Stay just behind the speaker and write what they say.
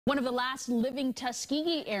One of the last living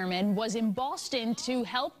Tuskegee Airmen was in Boston to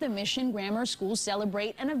help the Mission Grammar School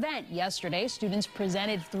celebrate an event. Yesterday, students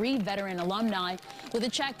presented 3 veteran alumni with a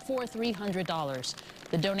check for $300.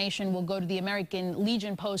 The donation will go to the American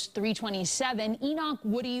Legion Post 327. Enoch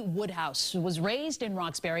Woody Woodhouse was raised in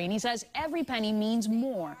Roxbury, and he says every penny means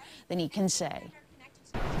more than he can say.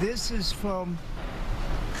 This is from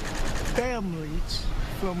families,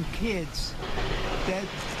 from kids that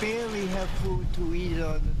barely have food to eat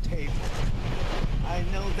on the table. I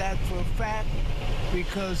know that for a fact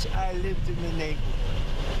because I lived in the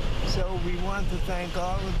neighborhood. So we want to thank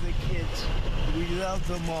all of the kids. We love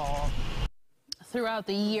them all. Throughout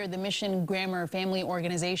the year, the Mission Grammar Family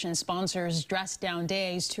Organization sponsors dress down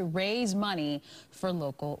days to raise money for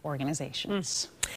local organizations.